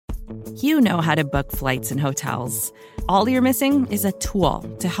You know how to book flights and hotels. All you're missing is a tool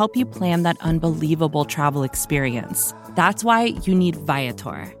to help you plan that unbelievable travel experience. That's why you need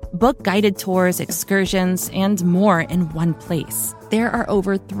Viator. Book guided tours, excursions, and more in one place. There are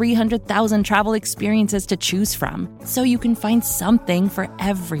over 300,000 travel experiences to choose from, so you can find something for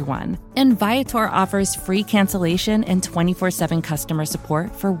everyone. And Viator offers free cancellation and 24/7 customer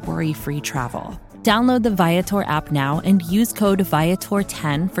support for worry-free travel. Download the Viator app now and use code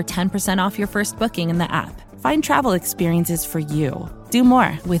Viator10 for 10% off your first booking in the app. Find travel experiences for you. Do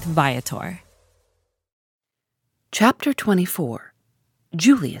more with Viator. Chapter 24.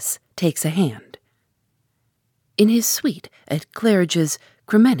 Julius Takes a Hand. In his suite at Claridge's,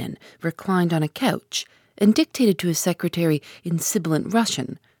 Kremenin reclined on a couch and dictated to his secretary in sibilant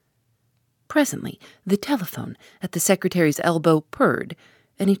Russian. Presently, the telephone at the secretary's elbow purred,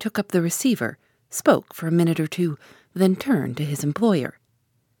 and he took up the receiver, spoke for a minute or two, then turned to his employer.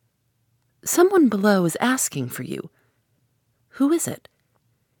 "Someone below is asking for you." "Who is it?"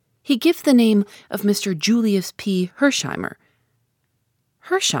 He gives the name of Mr. Julius P. Hersheimer.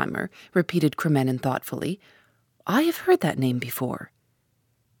 "Hersheimer," repeated Kremenin thoughtfully. "I have heard that name before."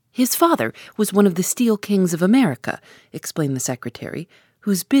 "His father was one of the Steel Kings of America," explained the secretary,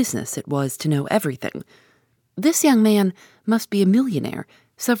 whose business it was to know everything. "This young man must be a millionaire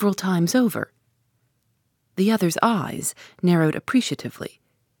several times over." The other's eyes narrowed appreciatively.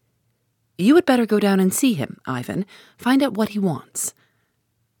 "You had better go down and see him, Ivan. Find out what he wants."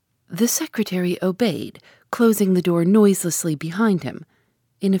 The secretary obeyed, closing the door noiselessly behind him.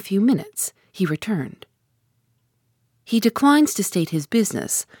 In a few minutes, he returned. "He declines to state his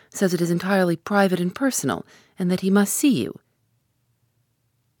business, says it is entirely private and personal, and that he must see you."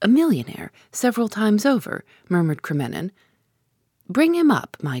 "A millionaire, several times over," murmured Kremenin. "Bring him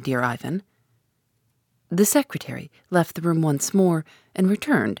up, my dear Ivan." The secretary left the room once more and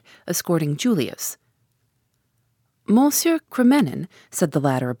returned, escorting Julius. "Monsieur Kremenin," said the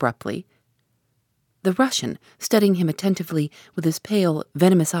latter abruptly. The Russian, studying him attentively with his pale,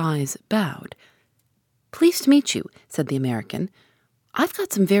 venomous eyes, bowed. "Pleased to meet you," said the American. "I've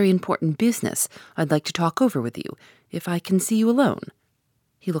got some very important business I'd like to talk over with you, if I can see you alone."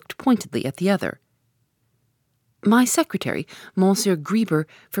 He looked pointedly at the other. "My secretary, Monsieur Grieber,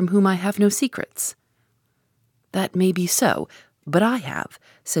 from whom I have no secrets." "That may be so, but I have,"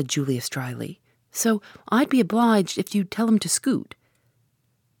 said Julius dryly. "So I'd be obliged if you'd tell him to scoot."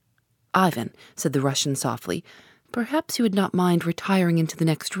 "Ivan," said the Russian softly, "perhaps you would not mind retiring into the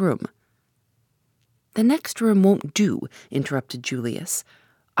next room." "The next room won't do," interrupted Julius.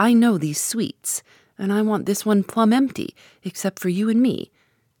 "I know these suites, and I want this one plumb empty, except for you and me.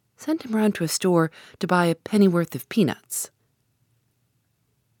 Send him round to a store to buy a pennyworth of peanuts."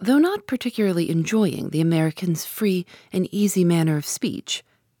 Though not particularly enjoying the American's free and easy manner of speech,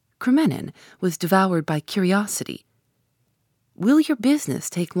 Kremenin was devoured by curiosity. "Will your business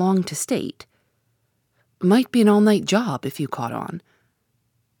take long to state?" "Might be an all-night job if you caught on."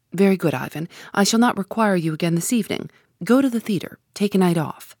 "Very good, Ivan. I shall not require you again this evening. Go to the theater. Take a night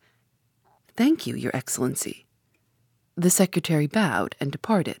off." "Thank you, Your Excellency." The secretary bowed and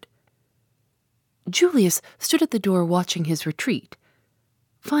departed. Julius stood at the door watching his retreat.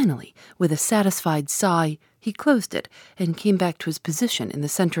 Finally, with a satisfied sigh, he closed it and came back to his position in the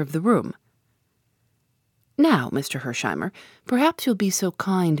center of the room. "Now, Mr. Hersheimer, perhaps you'll be so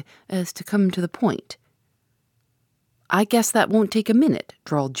kind as to come to the point." "I guess that won't take a minute,"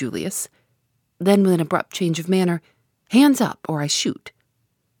 drawled Julius. Then, with an abrupt change of manner, "Hands up, or I shoot."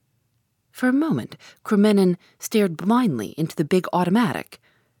 For a moment, Kremenin stared blindly into the big automatic.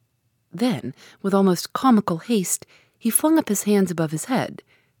 Then, with almost comical haste, he flung up his hands above his head.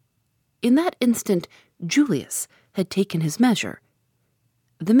 In that instant, Julius had taken his measure.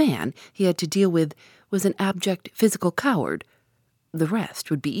 The man he had to deal with was an abject physical coward. The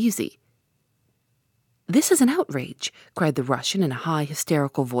rest would be easy. "This is an outrage," cried the Russian in a high,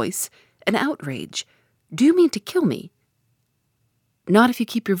 hysterical voice. "An outrage. Do you mean to kill me?" "Not if you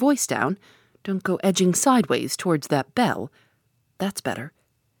keep your voice down. Don't go edging sideways towards that bell. That's better."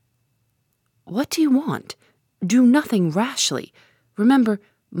 "What do you want? Do nothing rashly. Remember,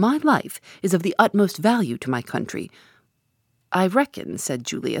 my life is of the utmost value to my country." "I reckon," said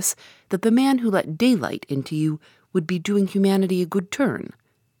Julius, "that the man who let daylight into you would be doing humanity a good turn.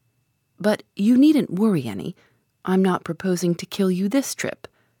 But you needn't worry any. I'm not proposing to kill you this trip.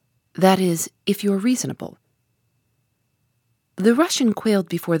 That is, if you're reasonable." The Russian quailed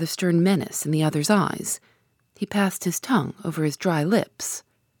before the stern menace in the other's eyes. He passed his tongue over his dry lips.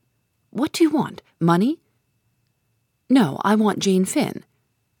 "What do you want? Money?" "No, I want Jane Finn."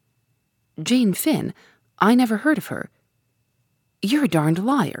 "Jane Finn? I never heard of her." You're a darned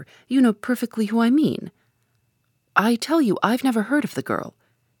liar. You know perfectly who I mean. I tell you I've never heard of the girl.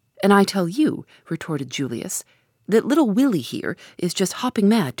 And I tell you, retorted Julius, that little Willie here is just hopping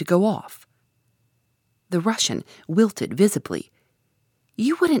mad to go off. The Russian wilted visibly.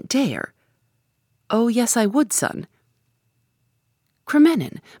 You wouldn't dare. Oh, yes, I would, son.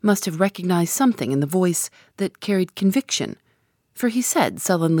 Kremenin must have recognized something in the voice that carried conviction, for he said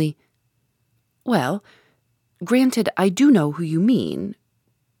sullenly, Well, granted, I do know who you mean.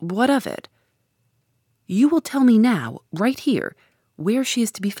 What of it? You will tell me now, right here, where she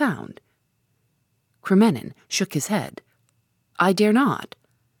is to be found. Kremenin shook his head. I dare not.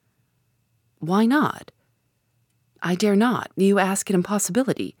 Why not? I dare not. You ask an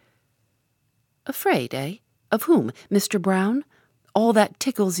impossibility. Afraid, eh? Of whom? Mr. Brown? All that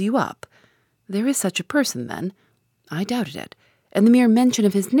tickles you up. There is such a person, then. I doubted it, and the mere mention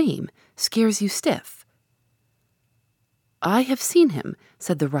of his name scares you stiff. I have seen him,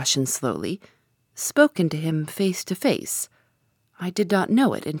 said the Russian slowly, spoken to him face to face. I did not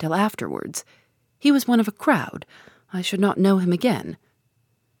know it until afterwards. He was one of a crowd. I should not know him again.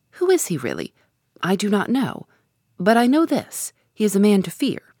 Who is he really? I do not know. But I know this. He is a man to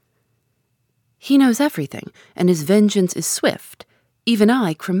fear. He knows everything, and his vengeance is swift. Even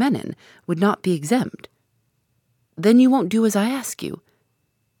I, Kremenin, would not be exempt. Then you won't do as I ask you.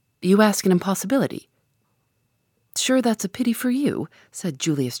 You ask an impossibility. Sure, that's a pity for you, said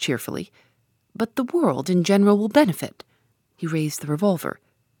Julius cheerfully. But the world in general will benefit. He raised the revolver.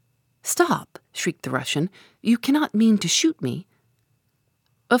 Stop, shrieked the Russian. You cannot mean to shoot me.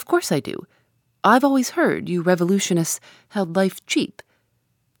 Of course I do. I've always heard you revolutionists held life cheap.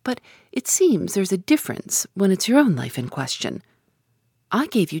 But it seems there's a difference when it's your own life in question. I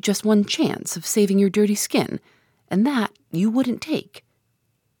gave you just one chance of saving your dirty skin, and that you wouldn't take.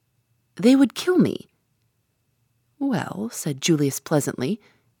 They would kill me. Well, said Julius pleasantly,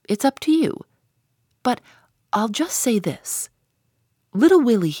 it's up to you. But I'll just say this. Little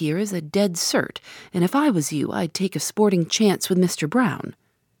Willie here is a dead cert, and if I was you, I'd take a sporting chance with Mr. Brown.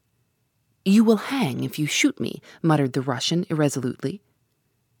 You will hang if you shoot me, muttered the Russian irresolutely.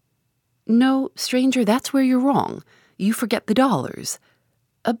 No, stranger, that's where you're wrong. You forget the dollars.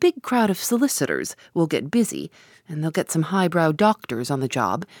 A big crowd of solicitors will get busy, and they'll get some highbrow doctors on the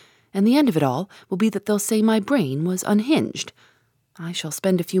job, and the end of it all will be that they'll say my brain was unhinged. I shall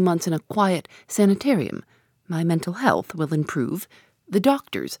spend a few months in a quiet sanitarium. My mental health will improve. The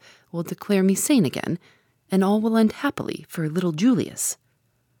doctors will declare me sane again, and all will end happily for little Julius.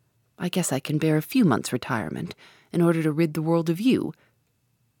 I guess I can bear a few months' retirement in order to rid the world of you.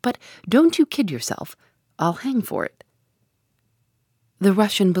 But don't you kid yourself. I'll hang for it. The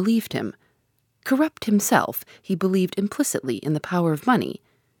Russian believed him. Corrupt himself, he believed implicitly in the power of money.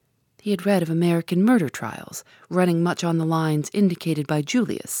 He had read of American murder trials, running much on the lines indicated by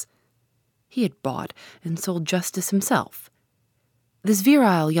Julius. He had bought and sold justice himself. This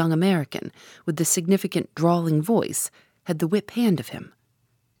virile young American, with the significant drawling voice, had the whip hand of him.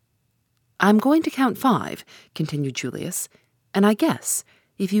 I'm going to count 5, continued Julius, and I guess,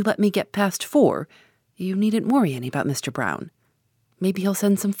 if you let me get past 4, you needn't worry any about Mr. Brown. Maybe he'll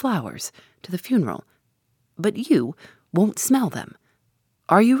send some flowers to the funeral. But you won't smell them.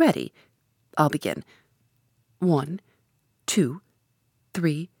 Are you ready? I'll begin. 1, 2,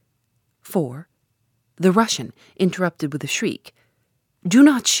 3, 4. The Russian interrupted with a shriek. Do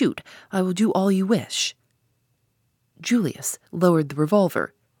not shoot. I will do all you wish. Julius lowered the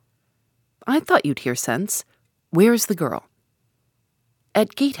revolver. I thought you'd hear sense. Where is the girl?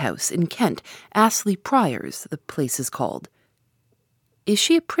 At Gatehouse in Kent, Astley Priors, the place is called. Is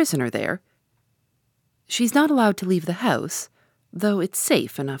she a prisoner there? She's not allowed to leave the house, though it's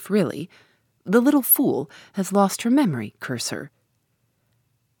safe enough, really. The little fool has lost her memory, curse her.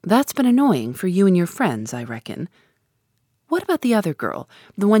 That's been annoying for you and your friends, I reckon. What about the other girl,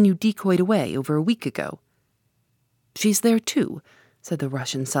 the one you decoyed away over a week ago? She's there too, said the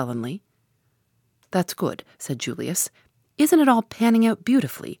Russian sullenly. That's good, said Julius. Isn't it all panning out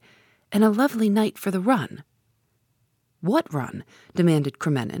beautifully? And a lovely night for the run. What run? Demanded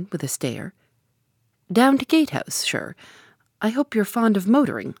Kremenin with a stare. Down to Gatehouse, sure. I hope you're fond of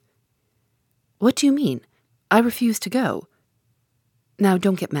motoring. What do you mean? I refuse to go. Now,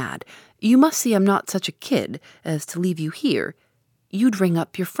 don't get mad. You must see I'm not such a kid as to leave you here. You'd ring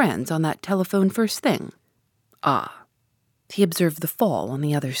up your friends on that telephone first thing. Ah. He observed the fall on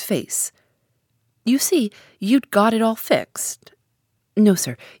the other's face. You see, you'd got it all fixed. No,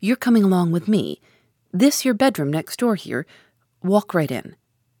 sir, you're coming along with me. This your bedroom next door here. Walk right in.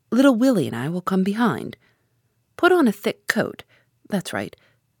 Little Willie and I will come behind. Put on a thick coat. That's right.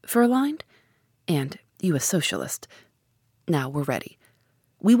 Fur-lined? And you a socialist. Now we're ready.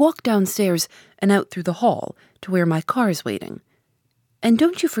 We walk downstairs and out through the hall to where my car's waiting. And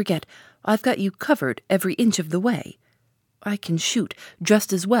don't you forget, I've got you covered every inch of the way. I can shoot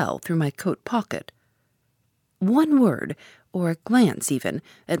just as well through my coat pocket. One word, or a glance even,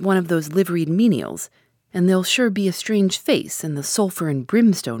 at one of those liveried menials, and there'll sure be a strange face in the sulphur and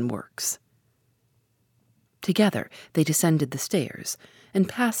brimstone works. Together they descended the stairs and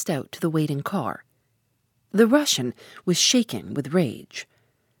passed out to the waiting car. The Russian was shaking with rage.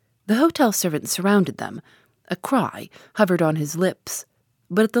 The hotel servant surrounded them. A cry hovered on his lips,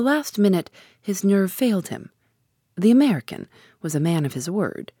 but at the last minute his nerve failed him. The American was a man of his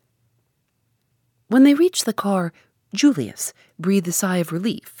word. When they reached the car, Julius breathed a sigh of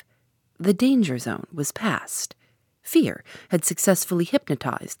relief. The danger zone was past. Fear had successfully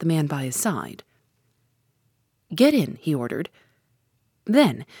hypnotized the man by his side. "Get in," he ordered.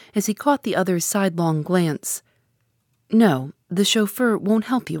 Then, as he caught the other's sidelong glance, "No, the chauffeur won't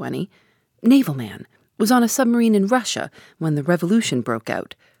help you any. Naval man, was on a submarine in Russia when the revolution broke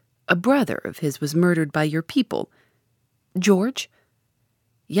out. A brother of his was murdered by your people. George?"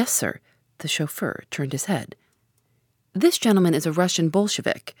 "Yes, sir." The chauffeur turned his head. "This gentleman is a Russian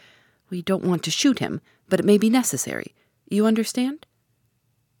Bolshevik. We don't want to shoot him, but it may be necessary. You understand?"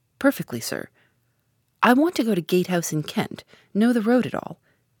 "Perfectly, sir." "I want to go to Gatehouse in Kent. Know the road at all?"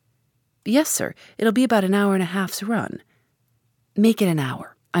 "Yes, sir. It'll be about an hour and a half's run." "Make it an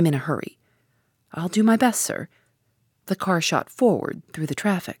hour. I'm in a hurry." "I'll do my best, sir." The car shot forward through the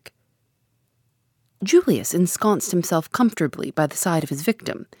traffic. Julius ensconced himself comfortably by the side of his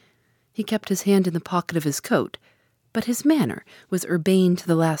victim. He kept his hand in the pocket of his coat, but his manner was urbane to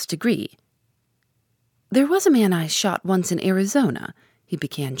the last degree. "There was a man I shot once in Arizona," he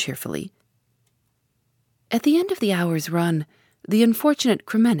began cheerfully. At the end of the hour's run, the unfortunate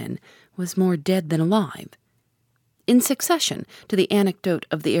Kremenin was more dead than alive. In succession to the anecdote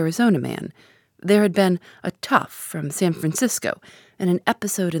of the Arizona man, there had been a tough from San Francisco and an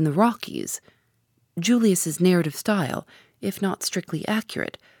episode in the Rockies. Julius's narrative style, if not strictly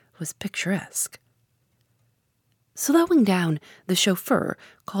accurate, was picturesque. Slowing down, the chauffeur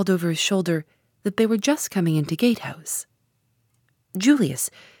called over his shoulder that they were just coming into Gatehouse. Julius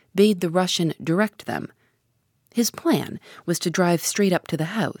bade the Russian direct them. His plan was to drive straight up to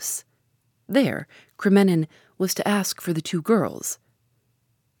the house. There, Kremenin was to ask for the two girls.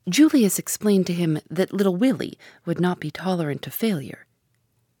 Julius explained to him that little Willie would not be tolerant of failure.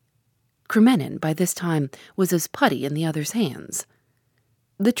 Kremenin, by this time, was as putty in the other's hands.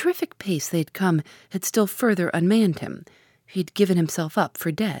 The terrific pace they'd come had still further unmanned him. He'd given himself up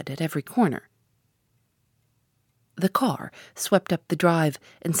for dead at every corner. The car swept up the drive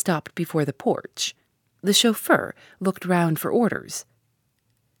and stopped before the porch. The chauffeur looked round for orders.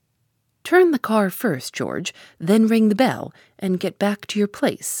 "Turn the car first, George, then ring the bell and get back to your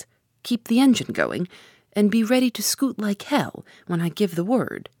place. Keep the engine going, and be ready to scoot like hell when I give the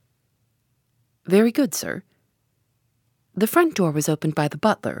word." "Very good, sir." The front door was opened by the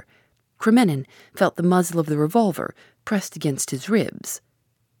butler. Kremenin felt the muzzle of the revolver pressed against his ribs.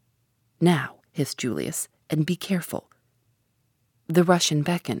 "Now," hissed Julius, "and be careful." The Russian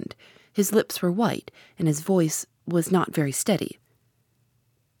beckoned. His lips were white, and his voice was not very steady.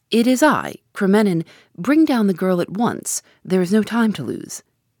 "It is I, Kremenin. Bring down the girl at once. There is no time to lose."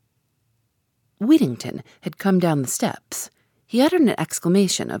 Whittington had come down the steps. He uttered an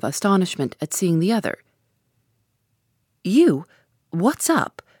exclamation of astonishment at seeing the other. "You? What's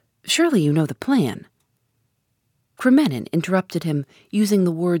up? Surely you know the plan." Kremenin interrupted him, using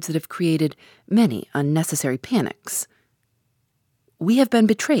the words that have created many unnecessary panics. "We have been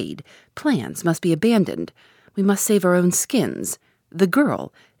betrayed. Plans must be abandoned. We must save our own skins. The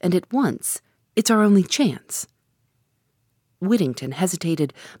girl, and at once. It's our only chance." Whittington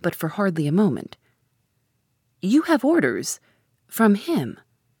hesitated, but for hardly a moment. "You have orders. From him."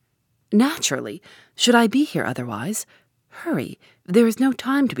 "Naturally. Should I be here otherwise? Hurry. There is no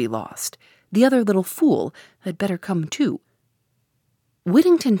time to be lost. The other little fool had better come too."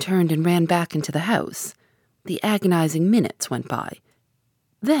 Whittington turned and ran back into the house. The agonizing minutes went by.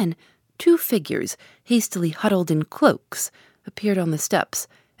 Then 2 figures, hastily huddled in cloaks, appeared on the steps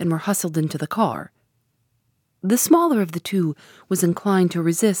and were hustled into the car. The smaller of the 2 was inclined to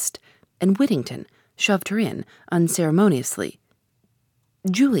resist, and Whittington shoved her in unceremoniously.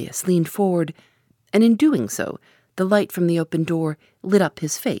 Julius leaned forward, and in doing so, the light from the open door lit up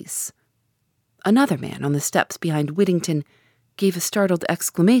his face. Another man on the steps behind Whittington gave a startled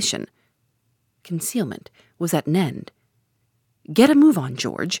exclamation. Concealment was at an end. "Get a move on,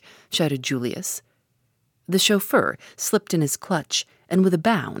 George," shouted Julius. The chauffeur slipped in his clutch, and with a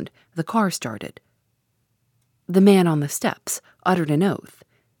bound, the car started. The man on the steps uttered an oath.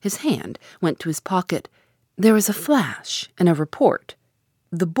 His hand went to his pocket. There was a flash and a report.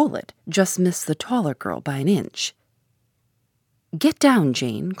 The bullet just missed the taller girl by an inch. "Get down,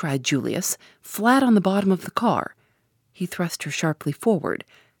 Jane," cried Julius, flat on the bottom of the car. He thrust her sharply forward.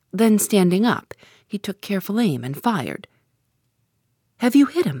 Then, standing up, he took careful aim and fired. "Have you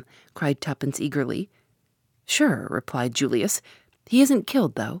hit him?" cried Tuppence eagerly. "Sure," replied Julius. "He isn't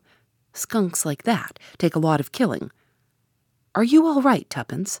killed, though. Skunks like that take a lot of killing. Are you all right,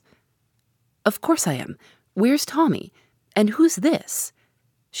 Tuppence?" "Of course I am. Where's Tommy? And who's this?"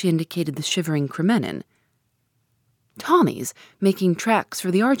 She indicated the shivering Kremenin. "Tommy's making tracks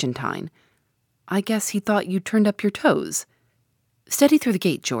for the Argentine. I guess he thought you turned up your toes. Steady through the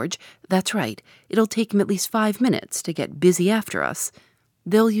gate, George. That's right. It'll take him at least 5 minutes to get busy after us.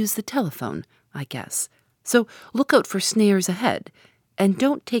 They'll use the telephone, I guess. So look out for snares ahead, and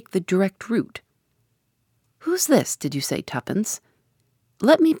don't take the direct route." "Who's this, did you say, Tuppence?"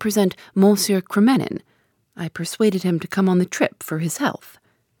 "Let me present Monsieur Kremenin. I persuaded him to come on the trip for his health."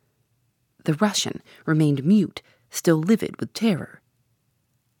 The Russian remained mute, still livid with terror.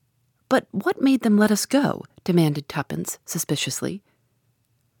 "But what made them let us go?" demanded Tuppence suspiciously.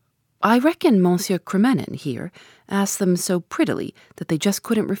 "I reckon Monsieur Kremenin here asked them so prettily that they just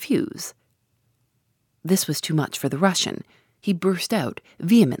couldn't refuse." This was too much for the Russian. He burst out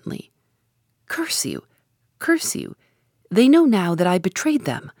vehemently. "Curse you! Curse you! They know now that I betrayed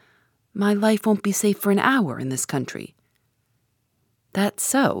them. My life won't be safe for an hour in this country." "That's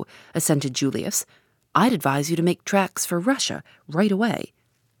so," assented Julius. "I'd advise you to make tracks for Russia right away."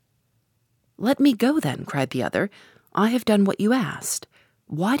 "Let me go then," cried the other. "I have done what you asked.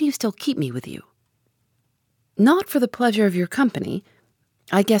 Why do you still keep me with you?" "Not for the pleasure of your company.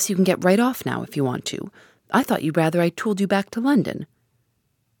 I guess you can get right off now if you want to. I thought you'd rather I tooled you back to London."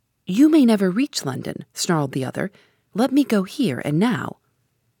 "You may never reach London," snarled the other. "Let me go here and now."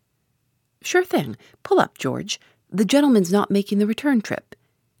 "Sure thing. Pull up, George. The gentleman's not making the return trip.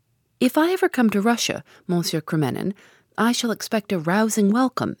 If I ever come to Russia, Monsieur Kremenin, I shall expect a rousing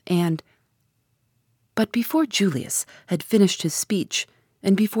welcome and—" But before Julius had finished his speech,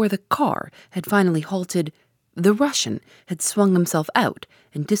 and before the car had finally halted, the Russian had swung himself out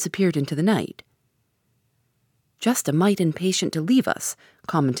and disappeared into the night. "Just a mite impatient to leave us,"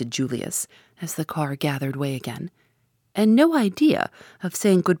 commented Julius, as the car gathered way again, "and no idea of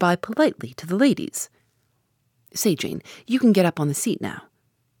saying goodbye politely to the ladies. Say, Jane, you can get up on the seat now."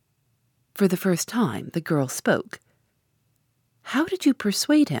 For the first time, the girl spoke. "How did you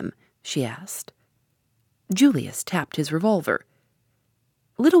persuade him?" she asked. Julius tapped his revolver.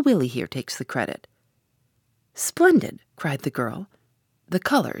 "Little Willie here takes the credit." "Splendid," cried the girl. The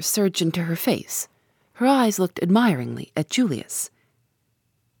color surged into her face. Her eyes looked admiringly at Julius.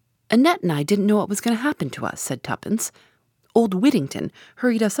 "Annette and I didn't know what was going to happen to us," said Tuppence. "Old Whittington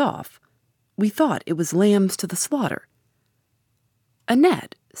hurried us off. We thought it was lambs to the slaughter."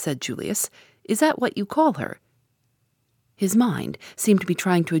 "Annette," said Julius. "Is that what you call her?" His mind seemed to be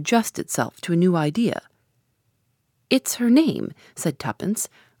trying to adjust itself to a new idea. "It's her name," said Tuppence,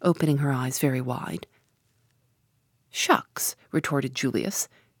 opening her eyes very wide. "Shucks," retorted Julius.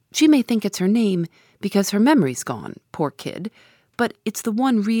 "She may think it's her name because her memory's gone, poor kid, but it's the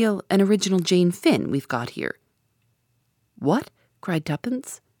one real and original Jane Finn we've got here." "What?" cried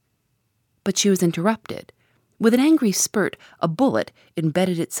Tuppence. But she was interrupted. With an angry spurt, a bullet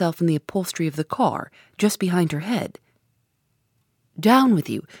embedded itself in the upholstery of the car, just behind her head. "Down with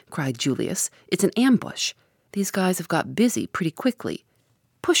you," cried Julius. "It's an ambush. These guys have got busy pretty quickly.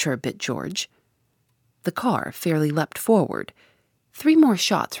 Push her a bit, George." The car fairly leapt forward. 3 more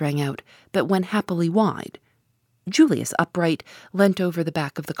shots rang out, but went happily wide. Julius, upright, leant over the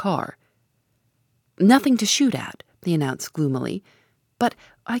back of the car. "Nothing to shoot at," he announced gloomily. "But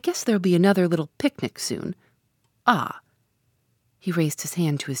I guess there'll be another little picnic soon. Ah." He raised his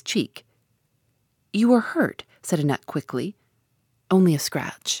hand to his cheek. "You were hurt," said Annette quickly. "Only a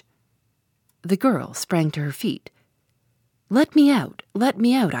scratch." The girl sprang to her feet. Let me out,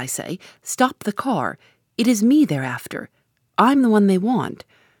 I say. Stop the car. It is me they're after. I'm the one they want.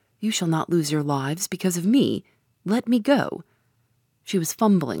 You shall not lose your lives because of me. Let me go." She was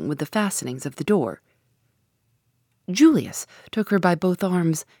fumbling with the fastenings of the door. Julius took her by both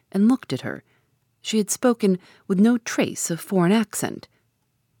arms and looked at her. She had spoken with no trace of foreign accent.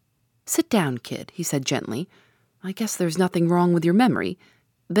 "Sit down, kid," he said gently. "I guess there's nothing wrong with your memory.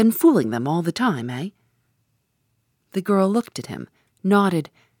 Been fooling them all the time, eh?" The girl looked at him, nodded,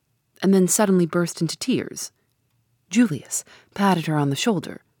 and then suddenly burst into tears. Julius patted her on the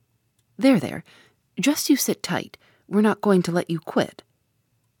shoulder. There, just you sit tight. We're not going to let you quit."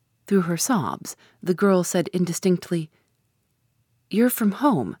 Through her sobs, the girl said indistinctly, "You're from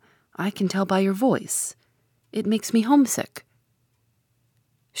home. I can tell by your voice. It makes me homesick."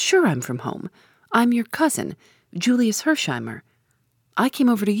 "Sure I'm from home. I'm your cousin, Julius Hersheimer. I came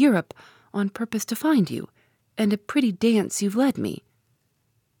over to Europe on purpose to find you, and a pretty dance you've led me."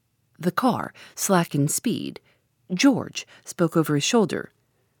 The car slackened speed. George spoke over his shoulder.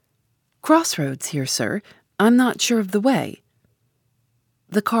 "Crossroads here, sir. I'm not sure of the way."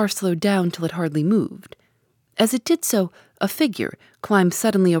 The car slowed down till it hardly moved. As it did so, a figure climbed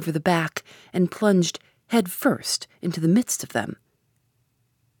suddenly over the back and plunged head first into the midst of them.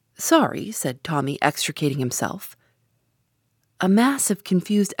 "Sorry," said Tommy, extricating himself. A mass of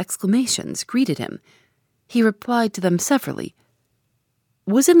confused exclamations greeted him. He replied to them severally.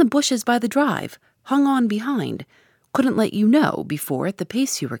 "Was in the bushes by the drive, hung on behind. Couldn't let you know before at the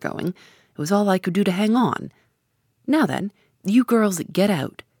pace you were going. It was all I could do to hang on. Now then, you girls get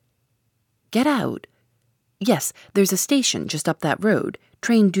out." "Get out?" "Yes, there's a station just up that road.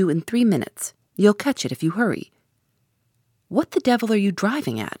 Train due in 3 minutes. You'll catch it if you hurry." "What the devil are you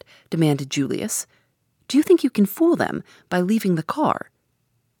driving at?" demanded Julius. "Do you think you can fool them by leaving the car?"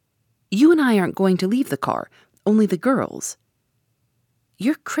 "You and I aren't going to leave the car, only the girls."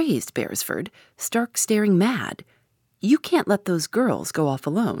 "You're crazed, Beresford, stark staring mad. You can't let those girls go off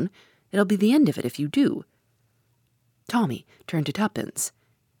alone. It'll be the end of it if you do." Tommy turned to Tuppence.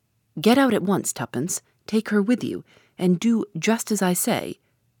 "Get out at once, Tuppence. Take her with you, and do just as I say.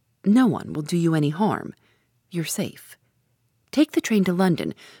 No one will do you any harm. You're safe. Take the train to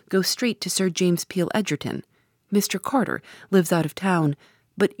London. Go straight to Sir James Peel Edgerton. Mr. Carter lives out of town,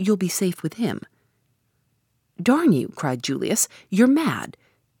 but you'll be safe with him." "Darn you," cried Julius. "You're mad.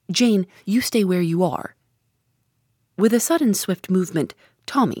 Jane, you stay where you are." With a sudden swift movement,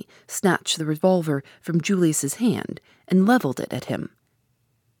 Tommy snatched the revolver from Julius's hand and leveled it at him.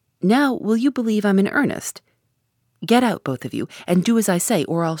 "Now, will you believe I'm in earnest? Get out, both of you, and do as I say,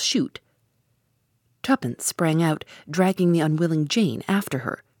 or I'll shoot." Tuppence sprang out, dragging the unwilling Jane after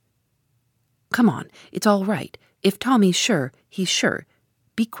her. "Come on, it's all right. If Tommy's sure, he's sure.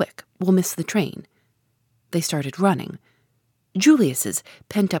 Be quick, we'll miss the train." They started running. Julius's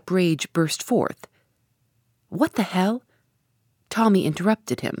pent-up rage burst forth. "What the hell?" Tommy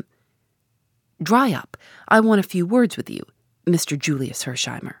interrupted him. "Dry up. I want a few words with you, Mr. Julius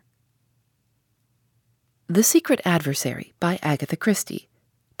Hersheimer." The Secret Adversary by Agatha Christie.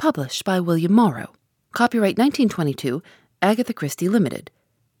 Published by William Morrow. Copyright 1922, Agatha Christie Limited.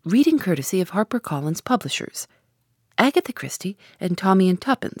 Reading courtesy of HarperCollins Publishers. Agatha Christie and Tommy and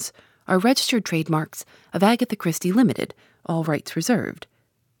Tuppence are registered trademarks of Agatha Christie Limited, all rights reserved.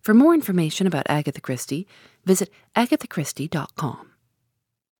 For more information about Agatha Christie, visit agathachristie.com.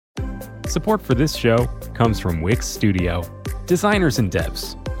 Support for this show comes from Wix Studio. Designers and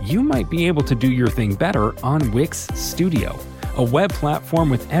devs, you might be able to do your thing better on Wix Studio, a web platform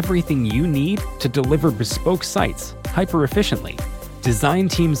with everything you need to deliver bespoke sites hyper-efficiently. Design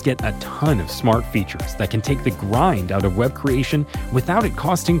teams get a ton of smart features that can take the grind out of web creation without it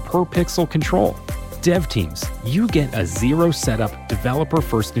costing per-pixel control. Dev teams, you get a zero-setup,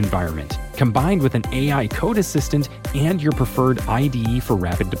 developer-first environment, combined with an AI code assistant and your preferred IDE for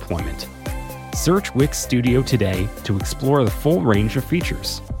rapid deployment. Search Wix Studio today to explore the full range of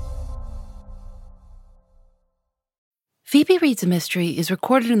features. Phoebe Reads a Mystery is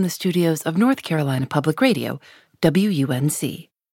recorded in the studios of North Carolina Public Radio, WUNC.